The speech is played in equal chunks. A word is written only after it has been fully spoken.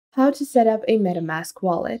How to set up a Metamask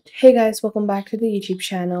wallet. Hey guys, welcome back to the YouTube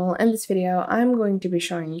channel. In this video, I'm going to be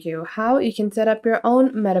showing you how you can set up your own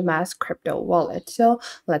Metamask crypto wallet. So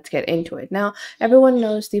let's get into it. Now, everyone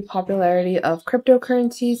knows the popularity of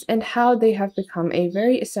cryptocurrencies and how they have become a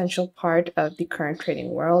very essential part of the current trading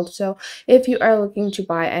world. So if you are looking to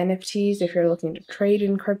buy NFTs, if you're looking to trade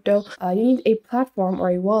in crypto, you need a platform or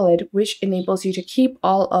a wallet which enables you to keep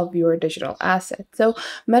all of your digital assets. So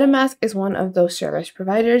Metamask is one of those service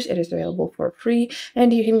providers. It is available for free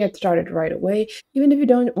and you can get started right away. Even if you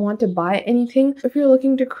don't want to buy anything, if you're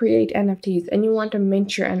looking to create NFTs and you want to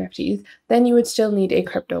mint your NFTs, then you would still need a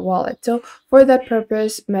crypto wallet. So for that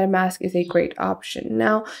purpose, Metamask is a great option.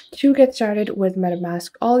 Now, to get started with Metamask,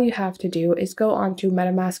 all you have to do is go onto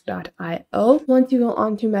metamask.io. Once you go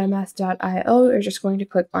onto metamask.io, you're just going to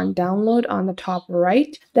click on download on the top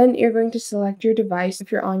right. Then you're going to select your device.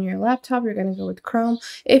 If you're on your laptop, you're going to go with Chrome.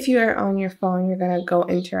 If you're on your phone, you're going to go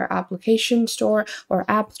into your application store or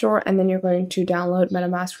app store, and then you're going to download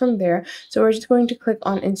MetaMask from there. So we're just going to click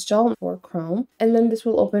on install for Chrome, and then this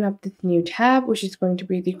will open up this new tab, which is going to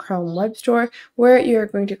be the Chrome Web Store, where you're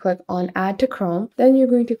going to click on add to Chrome. Then you're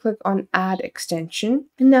going to click on add extension.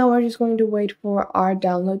 And now we're just going to wait for our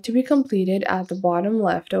download to be completed at the bottom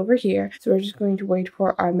left over here. So we're just going to wait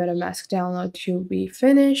for our MetaMask download to be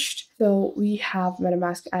finished. So we have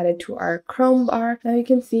MetaMask added to our Chrome bar. Now you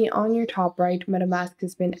can see on your top right, MetaMask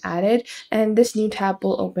has been added, and this new tab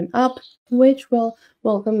will open up, which will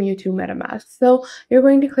welcome you to MetaMask. So you're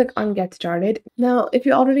going to click on get started. Now, if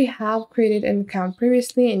you already have created an account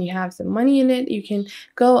previously and you have some money in it, you can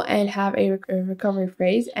go and have a recovery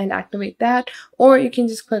phrase and activate that, or you can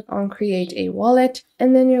just click on create a wallet,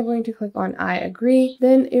 and then you're going to click on I agree.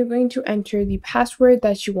 Then you're going to enter the password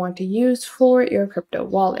that you want to use for your crypto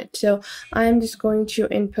wallet. So I'm just going to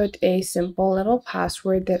input a simple little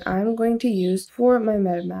password that I'm going to use for my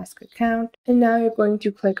MetaMask account. And now you're going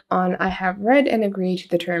to click on I have read and agreed to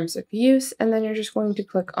the terms of use, and then you're just going to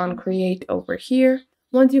click on create over here.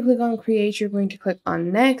 Once you click on create, you're going to click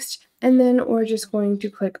on next, and then we're just going to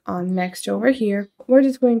click on next over here. We're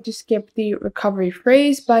just going to skip the recovery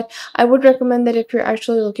phrase, but I would recommend that if you're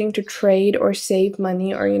actually looking to trade or save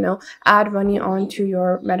money or, add money onto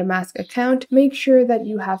your MetaMask account, make sure that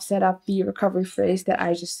you have set up the recovery phrase that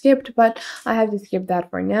I just skipped, but I have to skip that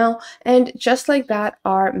for now. And just like that,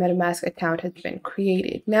 our MetaMask account has been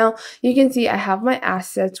created. Now, you can see I have my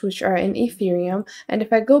assets, which are in Ethereum. And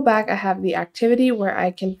if I go back, I have the activity where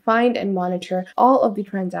I can find and monitor all of the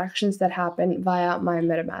transactions that happen via my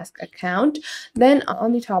MetaMask account. Then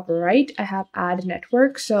on the top right, I have add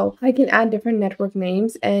network. So I can add different network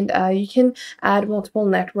names, and you can add multiple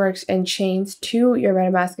networks and chains to your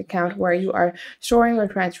MetaMask account where you are storing or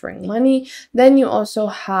transferring money. Then you also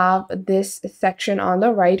have this section on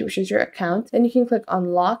the right, which is your account. Then you can click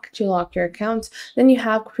on lock to lock your accounts. Then you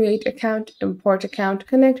have create account, import account,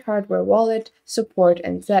 connect hardware wallet, support,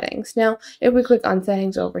 and settings. Now, if we click on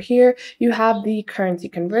settings over here, you have the currency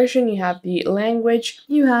conversion, you have the language,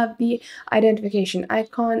 you have the identification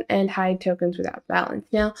icon, and hide tokens without balance.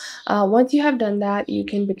 Now, once you have done that, you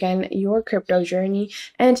can begin your crypto journey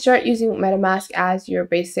and start using MetaMask as your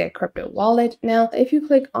basic crypto wallet. Now, if you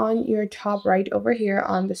click on your top right over here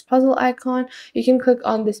on this puzzle icon, you can click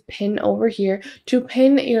on this pin over here to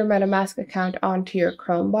pin your MetaMask account onto your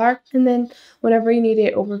Chrome bar. And then whenever you need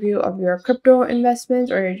an overview of your crypto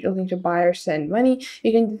investments or you're looking to buy or send money,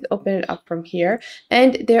 you can just open it up from here.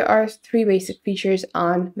 And there are three basic features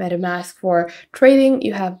on MetaMask for trading.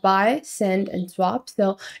 You have buy, send, and swap.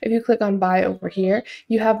 So if you click on buy over here,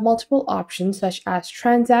 you have multiple options such as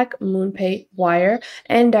transact, MoonPay, wire,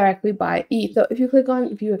 and directly buy ETH. So if you click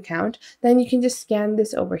on view account, then you can just scan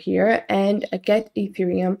this over here and get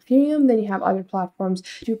Ethereum. Then you have other platforms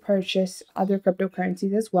to purchase other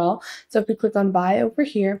cryptocurrencies as well. So if we click on buy over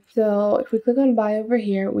here,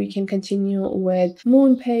 we can continue with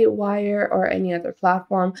MoonPay, Wire, or any other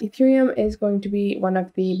platform. Ethereum is going to be one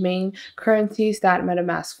of the main currencies that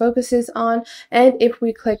MetaMask focuses on. And if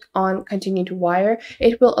we click on continue to Wire,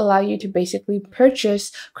 it will allow you to basically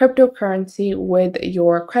purchase cryptocurrency with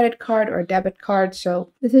your credit card or debit card.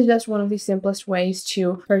 So this is just one of the simplest ways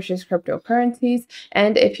to purchase cryptocurrencies.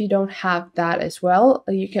 And if you don't have that as well,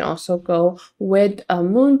 you can also go with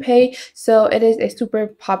MoonPay. So it is a super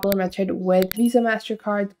popular method with Visa,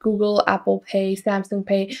 MasterCard, Google, Apple Pay, Samsung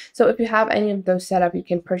Pay. So if you have any of those set up, you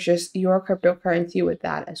can purchase your cryptocurrency with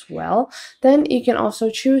that as well. Then you can also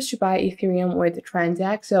choose to buy Ethereum with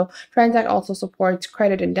Transact. So Transact also supports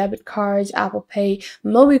credit and debit cards, Apple Pay,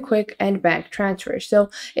 MobiKwik, and bank transfers. So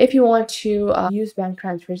if you want to use bank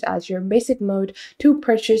transfers as your basic mode to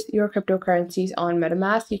purchase your cryptocurrencies on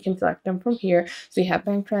Metamask, you can select them from here. So you have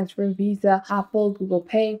bank transfer, Visa, Apple, Google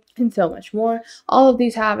Pay, and so much more. All of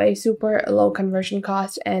these have a super low conversion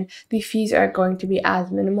cost, and the fees are going to be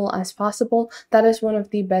as minimal as possible. That is one of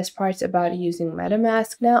the best parts about using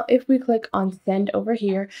Metamask. Now, if we click on send over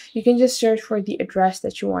here, you can just search for the address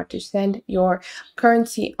that you want to send your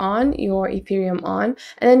currency on, your Ethereum on,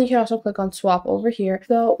 and then you can also click on swap over here.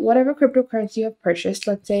 So whatever cryptocurrency you have purchased,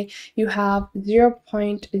 let's say you have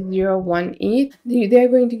 0.01 ETH,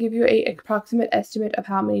 they're going to give you an approximate estimate of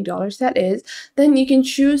how many dollars that is. Then you can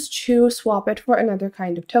choose to swap it for another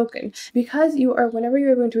kind of token. Because whenever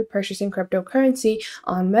you're going to be purchasing cryptocurrency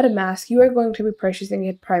on MetaMask, you are going to be purchasing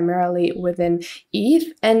it primarily within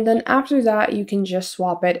ETH, and then after that you can just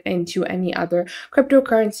swap it into any other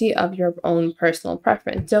cryptocurrency of your own personal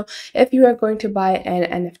preference. So if you are going to buy an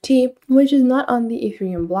NFT which is not on the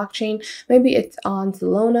Ethereum blockchain, maybe it's on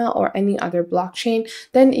Solana or any other blockchain,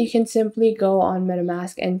 then you can simply go on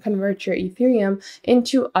MetaMask and convert your Ethereum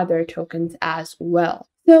into other tokens as well.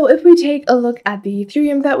 So if we take a look at the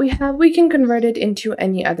Ethereum that we have, we can convert it into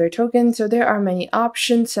any other token. So there are many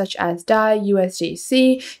options such as DAI,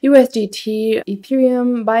 USDC, USDT,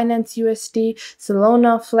 Ethereum, Binance USD,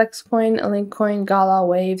 Solana, Flexcoin, Linkcoin, Gala,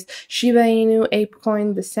 Waves, Shiba Inu,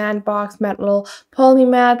 ApeCoin, The Sandbox, Metal,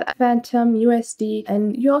 Polymath, Phantom, USD,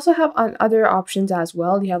 and you also have other options as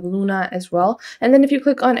well. You have Luna as well. And then if you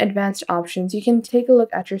click on advanced options, you can take a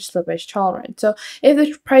look at your slippage tolerance. So if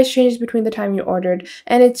the price changes between the time you ordered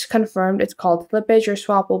and it's confirmed, it's called slippage. Your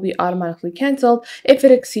swap will be automatically canceled if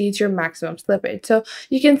it exceeds your maximum slippage. So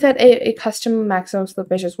you can set a custom maximum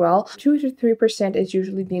slippage as well. 2 to 3% is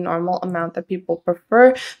usually the normal amount that people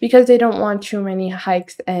prefer because they don't want too many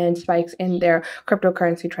hikes and spikes in their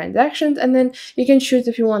cryptocurrency transactions. And then you can choose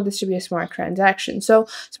if you want this to be a smart transaction. So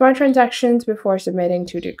smart transactions before submitting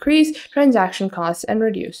to decrease transaction costs and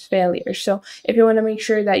reduce failures. So if you want to make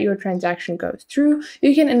sure that your transaction goes through,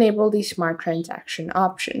 you can enable the smart transaction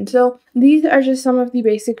option. So these are just some of the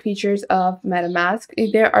basic features of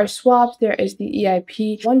MetaMask. There are swaps, there is the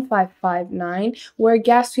EIP 1559 where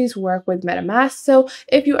gas fees work with MetaMask. So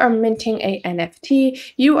if you are minting a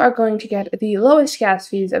NFT, you are going to get the lowest gas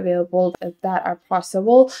fees available that are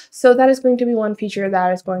possible. So that is going to be one feature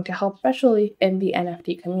that is going to help, especially in the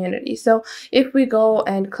NFT community. So if we go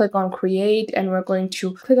and click on create and we're going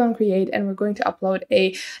to upload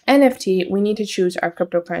a NFT, we need to choose our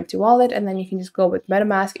cryptocurrency wallet, and then you can just go with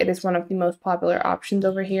MetaMask. It is one of the most popular options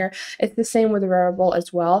over here. It's the same with Rarible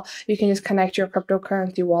as well. You can just connect your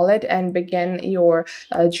cryptocurrency wallet and begin your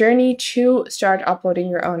journey to start uploading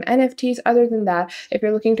your own NFTs. Other than that, if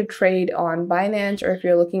you're looking to trade on Binance or if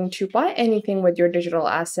you're looking to buy anything with your digital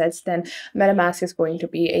assets, then MetaMask is going to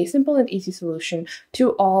be a simple and easy solution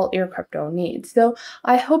to all your crypto needs. So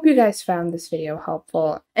I hope you guys found this video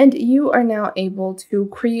helpful and you are now able to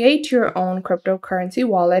create your own cryptocurrency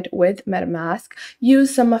wallet with MetaMask.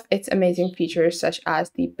 Use some of its amazing features such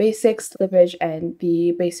as the basic slippage and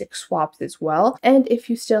the basic swaps as well. And if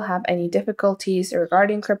you still have any difficulties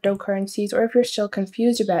regarding cryptocurrencies, or if you're still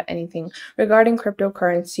confused about anything regarding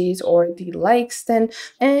cryptocurrencies or the likes,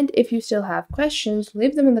 and if you still have questions,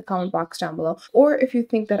 leave them in the comment box down below. Or if you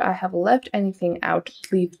think that I have left anything out,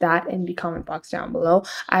 leave that in the comment box down below.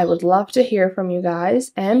 I would love to hear from you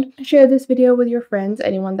guys, and share this video with your friends.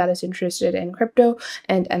 Anyone that is interested in crypto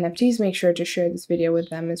and NFTs, make sure to share this video with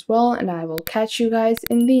them as well, and I will catch you guys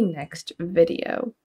in the next video.